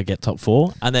somehow get top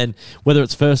 4, and then whether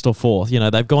it's first or fourth,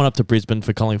 they've gone up to Brisbane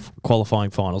for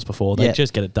qualifying finals before. They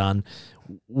just get it done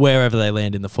wherever they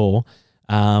land in the 4.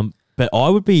 But I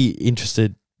would be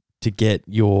interested to get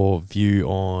your view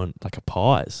on like a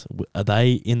Pies. Are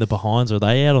they in the behinds or are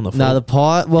they out on the full? No, the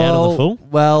Pies. Well, out on the full?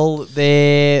 Well,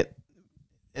 they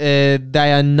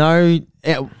are no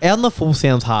out on the full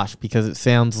sounds harsh because it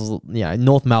sounds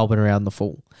North Melbourne around the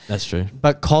full. That's true.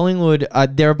 But Collingwood,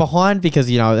 they're behind because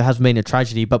it has been a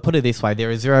tragedy. But put it this way,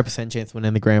 there is 0% chance of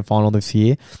winning the grand final this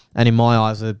year, and in my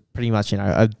eyes, are pretty much a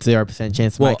 0%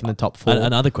 chance of making the top 4.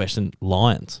 Another question: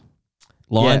 Lions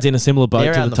in a similar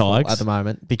boat to the Tigers at the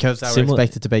moment because they were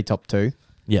expected to be top 2.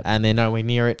 Yep. And they're nowhere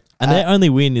near it. And their only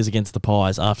win is against the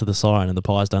Pies after the siren, and the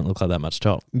Pies don't look like that much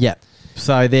top. Yeah.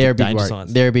 So they're a big worry.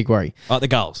 Signs. They're a big worry. All right, the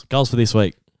goals. Goals for this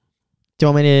week. Do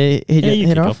you want me to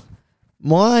hit off? Off?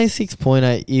 My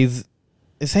 6-pointer is,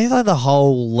 it seems like the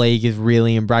whole league is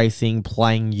really embracing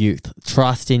playing youth,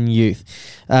 trust in youth.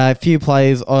 A few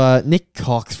players, Nick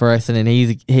Cox for Essendon,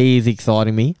 he is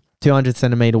exciting me.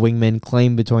 200-centimetre wingman,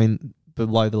 clean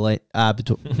below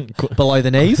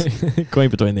the knees. Clean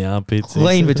between the armpits.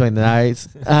 Clean between the nose.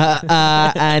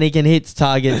 And he can hit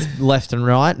targets left and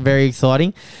right. Very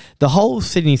exciting. The whole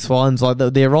Sydney Swans, like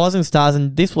they're rising stars.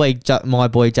 And this week, my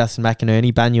boy Justin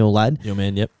McInerney, Banyule lad. Your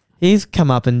man, yep. He's come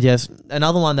up and just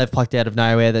another one they've plucked out of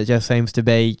nowhere that just seems to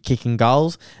be kicking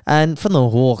goals. And from the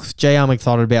Hawks, I'm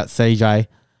excited about CJ.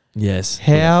 Yes.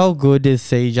 How good does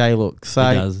CJ look? So,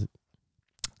 he does.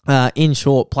 In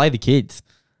short, play the kids.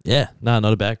 Yeah, no,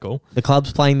 not a bad call. The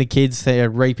club's playing the kids. They're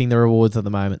reaping the rewards at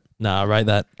the moment. No, I rate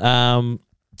that. And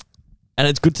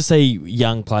it's good to see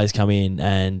young players come in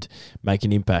and make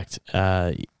an impact,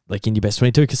 like in your best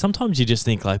 22, because sometimes you just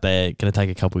think like they're going to take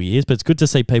a couple of years, but it's good to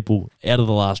see people out of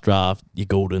the last draft, your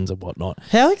Gouldens and whatnot.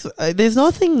 There's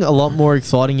nothing a lot more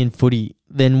exciting in footy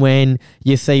than when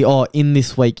you see, in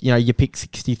this week, you pick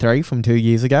 63 from 2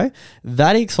 years ago.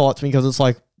 That excites me because it's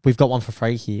like, we've got one for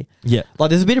free here. Yeah. Like,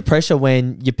 there's a bit of pressure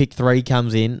when your pick 3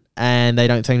 comes in and they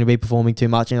don't seem to be performing too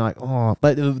much. And you're like,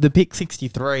 but the pick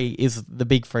 63 is the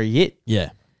big free hit. Yeah,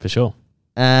 for sure.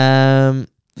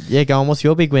 Yeah, go on. What's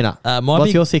your big winner?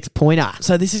 What's your 6-pointer?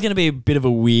 So this is going to be a bit of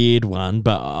a weird one,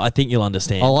 but I think you'll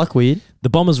understand. I like weird. The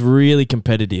Bombers really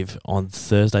competitive on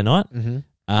Thursday night. Mm-hmm.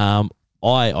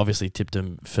 I obviously tipped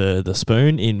them for the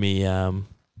spoon in me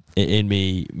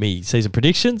season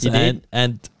predictions. You did?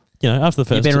 And after the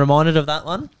first... You've been reminded of that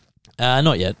one?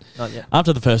 Not yet. Not yet.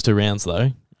 After the first 2 rounds, though,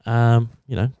 I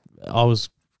was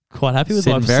quite happy with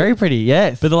it. Very pretty,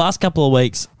 yes. But the last couple of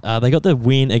weeks, they got the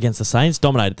win against the Saints,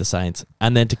 dominated the Saints,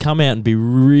 and then to come out and be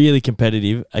really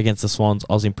competitive against the Swans,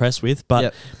 I was impressed with.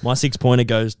 But my 6-pointer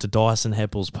goes to Dyson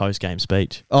Heppel's post-game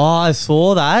speech. Oh, I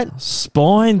saw that.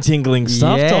 Spine-tingling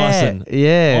stuff, Dyson.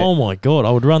 Yeah. Oh, my God.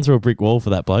 I would run through a brick wall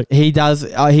for that bloke. He does.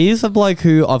 He's a bloke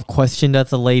who I've questioned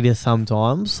as a leader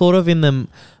sometimes, sort of in the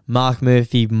Mark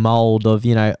Murphy mould of,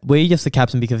 we're just the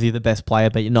captain because you're the best player,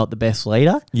 but you're not the best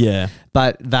leader. Yeah.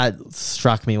 But that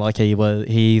struck me like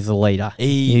he's a leader.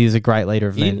 He's a great leader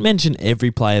of men. He didn't mention every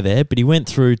player there, but he went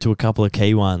through to a couple of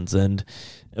key ones, and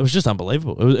it was just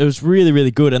unbelievable. It was really,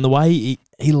 really good. And the way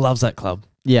he loves that club.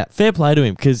 Yeah. Fair play to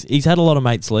him because he's had a lot of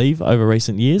mates leave over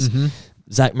recent years. Mm-hmm.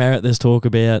 Zach Merritt, there's talk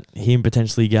about him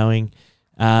potentially going.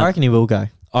 I reckon he will go.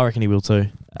 I reckon he will too.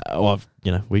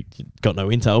 We got no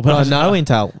intel, but no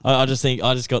intel. I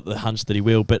just got the hunch that he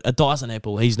will. But a Dyson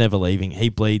Heppel, he's never leaving. He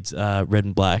bleeds red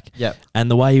and black. Yep. And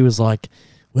the way he was like,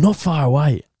 we're not far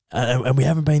away, and we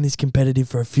haven't been this competitive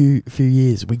for a few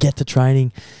years. We get to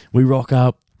training, we rock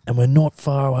up, and we're not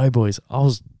far away, boys. I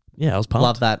was pumped.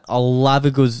 Love that. I love it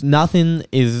because nothing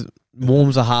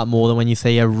warms the heart more than when you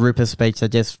see a ripper speech that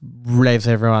just revs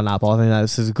everyone up. I think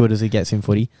that's as good as it gets in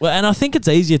footy. Well, and I think it's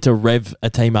easier to rev a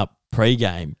team up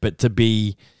pre-game, but to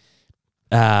be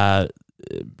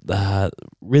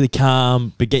really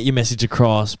calm, but get your message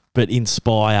across, but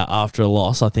inspire after a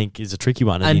loss, I think is a tricky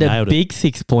one. And a big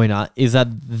 6-pointer is that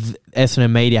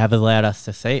Essendon media have allowed us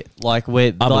to see it. Like,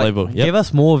 we're unbelievable. Give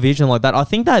us more vision like that. I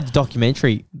think that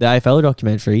documentary, the AFL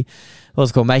documentary,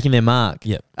 what's called Making Their Mark.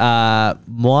 Yep.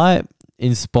 Might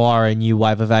inspire a new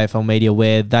wave of AFL media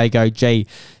where they go,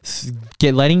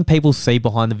 letting people see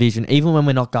behind the vision, even when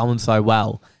we're not going so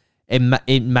well.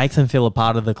 It makes them feel a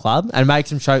part of the club and makes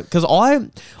them show... Because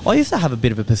I used to have a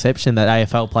bit of a perception that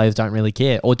AFL players don't really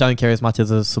care or don't care as much as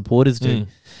the supporters do.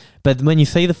 But when you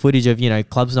see the footage of,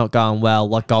 clubs not going well,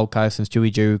 like Gold Coast and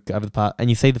Stewie Duke over the part, and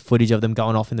you see the footage of them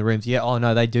going off in the rooms,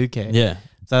 they do care. Yeah.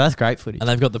 So that's great footage. And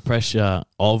they've got the pressure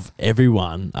of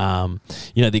everyone,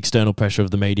 the external pressure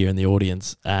of the media and the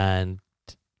audience. And,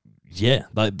 yeah,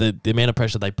 like the amount of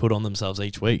pressure they put on themselves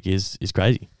each week is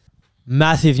crazy.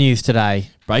 Massive news today.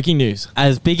 Breaking news.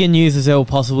 As big a news as there will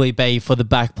possibly be for the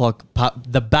Back Pocket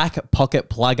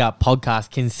Plugger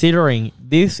podcast, considering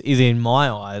this is, in my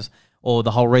eyes, or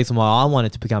the whole reason why I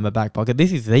wanted to become a back pocket.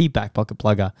 This is the back pocket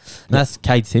plugger. And that's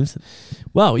Kade Simpson.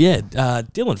 Well, yeah,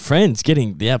 Dylan Friends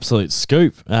getting the absolute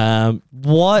scoop.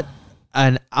 What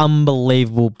an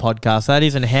unbelievable podcast that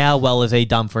is, and how well has he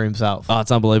done for himself? Oh,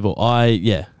 it's unbelievable.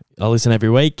 I listen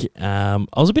every week. I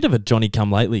was a bit of a Johnny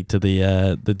come lately to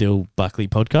the Dill Buckley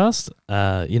podcast.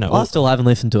 I still haven't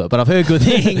listened to it, but I've heard good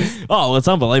things. Oh, well, it's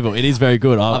unbelievable. It is very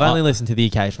good. I've only listened to the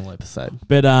occasional episode.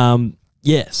 But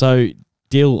so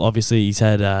Dill, obviously, he's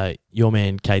had your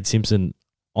man Kade Simpson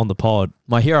on the pod.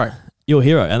 My hero. Your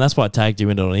hero. And that's why I tagged you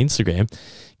in it on Instagram.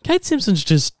 Kade Simpson's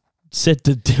just said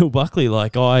to Dill Buckley,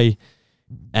 like, I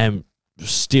am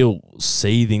still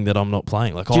seething that I'm not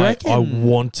playing. Like, I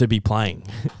want to be playing.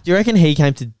 Do you reckon he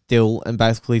came to Dill and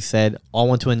basically said, I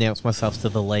want to announce myself to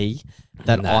the league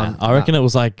that I reckon it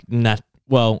was like,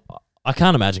 well, I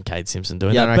can't imagine Kade Simpson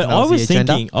doing that. But I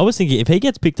was thinking if he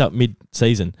gets picked up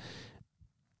mid-season,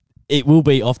 it will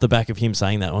be off the back of him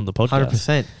saying that on the podcast.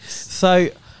 100%. So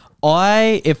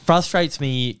it frustrates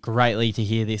me greatly to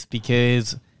hear this,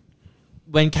 because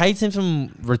when Kade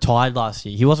Simpson retired last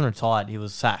year, he wasn't retired, he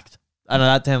was sacked. I know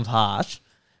that sounds harsh.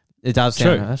 It does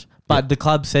sound harsh. But the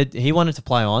club said he wanted to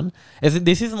play on.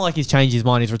 This isn't like he's changed his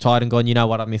mind, he's retired and gone, you know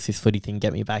what, I miss this footy thing,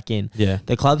 get me back in. Yeah.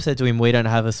 The club said to him, we don't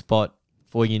have a spot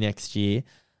for you next year.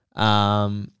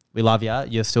 We love you.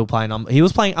 You're still playing. He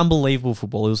was playing unbelievable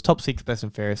football. He was top 6 best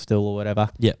and fairest still, or whatever.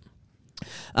 Yeah.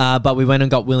 But we went and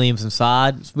got Williams and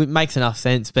Sard. It makes enough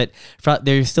sense. But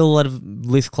there's still a lot of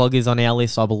list cloggers on our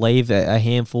list, I believe. A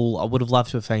handful. I would have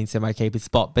loved to have seen Semo keep his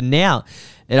spot. But now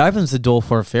it opens the door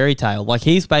for a fairy tale. Like,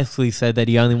 he's basically said that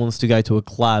he only wants to go to a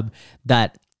club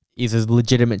that is a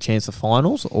legitimate chance of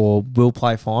finals, or will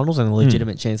play finals, and a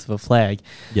legitimate chance of a flag.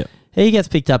 Yep. He gets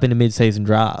picked up in a mid-season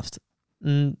draft.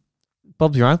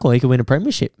 Bob's your uncle. He could win a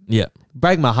premiership. Yeah.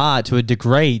 Break my heart to a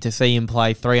degree to see him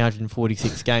play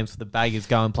 346 games for the Baggers,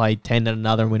 go and play 10 at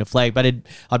another and win a flag. But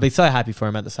I'd be so happy for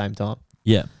him at the same time.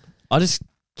 Yeah. I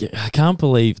can't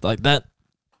believe, like, that.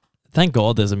 Thank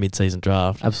God there's a mid-season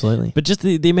draft. Absolutely. But just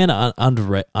the amount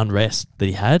of unrest that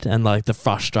he had, and like the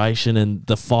frustration and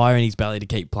the fire in his belly to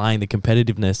keep playing, the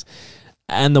competitiveness,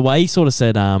 and the way he sort of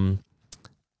said,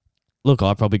 look,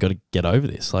 I probably got to get over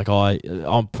this. Like, I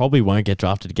probably won't get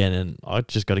drafted again, and I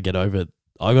just got to get over it.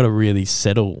 I got to really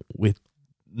settle with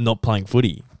not playing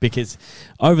footy, because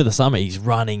over the summer he's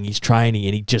running, he's training,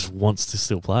 and he just wants to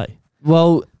still play.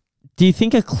 Well, do you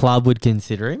think a club would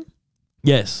consider him?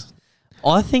 Yes.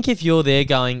 I think if you're there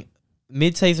going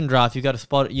mid-season draft, you've got a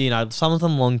spot, some of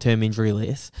them long-term injury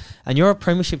lists, and you're a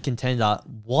premiership contender,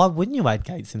 why wouldn't you add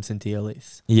Kade Simpson to your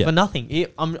list? Yeah. For nothing.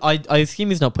 I assume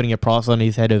he's not putting a price on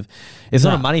his head of, it's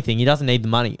not a money thing. He doesn't need the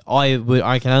money.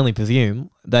 I can only presume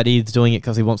that he's doing it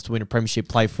because he wants to win a premiership,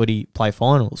 play footy, play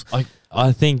finals.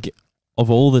 I think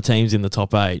of all the teams in the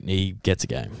top 8, he gets a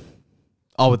game.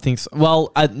 I would think so.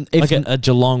 Well, if a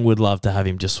Geelong would love to have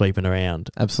him just sweeping around.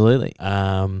 Absolutely.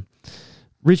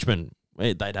 Richmond,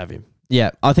 they'd have him.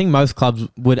 Yeah, I think most clubs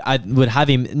would have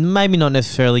him, maybe not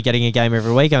necessarily getting a game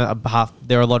every week. There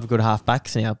are a lot of good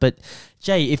half-backs now. But,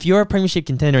 Jay, if you're a premiership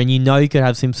contender and you know you could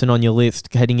have Simpson on your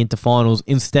list heading into finals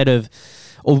instead of,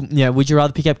 would you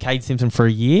rather pick up Kade Simpson for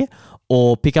a year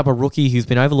or pick up a rookie who's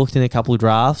been overlooked in a couple of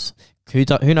drafts? Who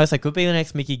knows? They could be the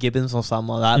next Mickey Gibbons or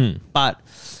something like that. But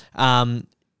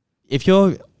if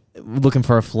you're looking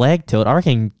for a flag tilt, I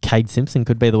reckon Kade Simpson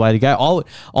could be the way to go.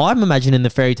 I'm imagining the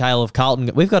fairy tale of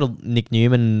Carlton. We've got a Nick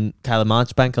Newman and Caleb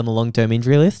Marchbank on the long-term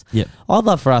injury list. Yep. I'd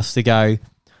love for us to go,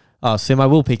 Simo,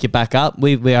 we'll pick you back up.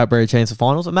 We hope we're a chance of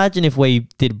finals. Imagine if we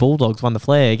did Bulldogs, won the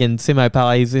flag, and Simo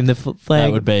plays in the flag.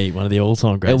 That would be one of the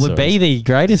all-time great stories. It would be the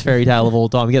greatest fairy tale of all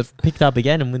time. He gets picked up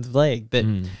again and wins the flag. But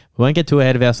we won't get too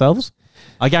ahead of ourselves.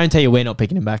 I guarantee you we're not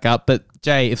picking him back up. But,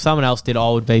 Jay, if someone else did, I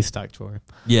would be stoked for him.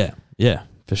 Yeah,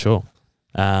 for sure.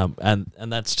 And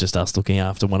that's just us looking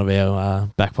after one of our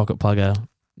back pocket plugger.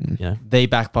 The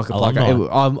back pocket plugger.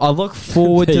 I look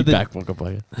forward to the back pocket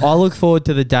plugger. I look forward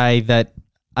to the day that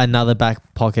another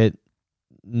back pocket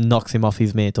knocks him off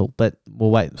his mantle, but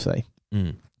we'll wait and see.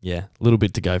 Yeah, a little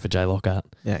bit to go for Jay Lockhart.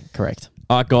 Yeah, correct.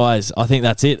 All right, guys. I think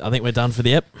that's it. I think we're done for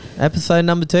the episode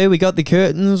number 2. We got the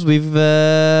curtains. We've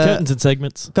curtains and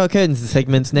segments. Got curtains and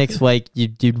segments. Next week,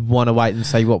 you'd want to wait and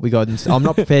see what we got. I'm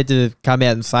not prepared to come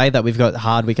out and say that we've got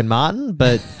Hardwick and Martin,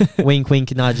 but wink,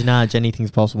 wink, nudge, nudge.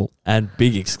 Anything's possible. And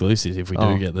big exclusives if we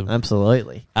do get them.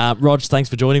 Absolutely. Rog, thanks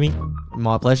for joining me.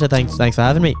 My pleasure. Thanks for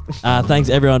having me. Thanks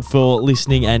everyone for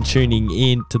listening and tuning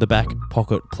in to the Back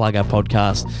Pocket Plugger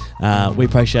podcast. We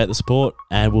appreciate the support,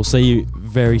 and we'll see you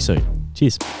very soon.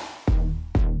 Cheers.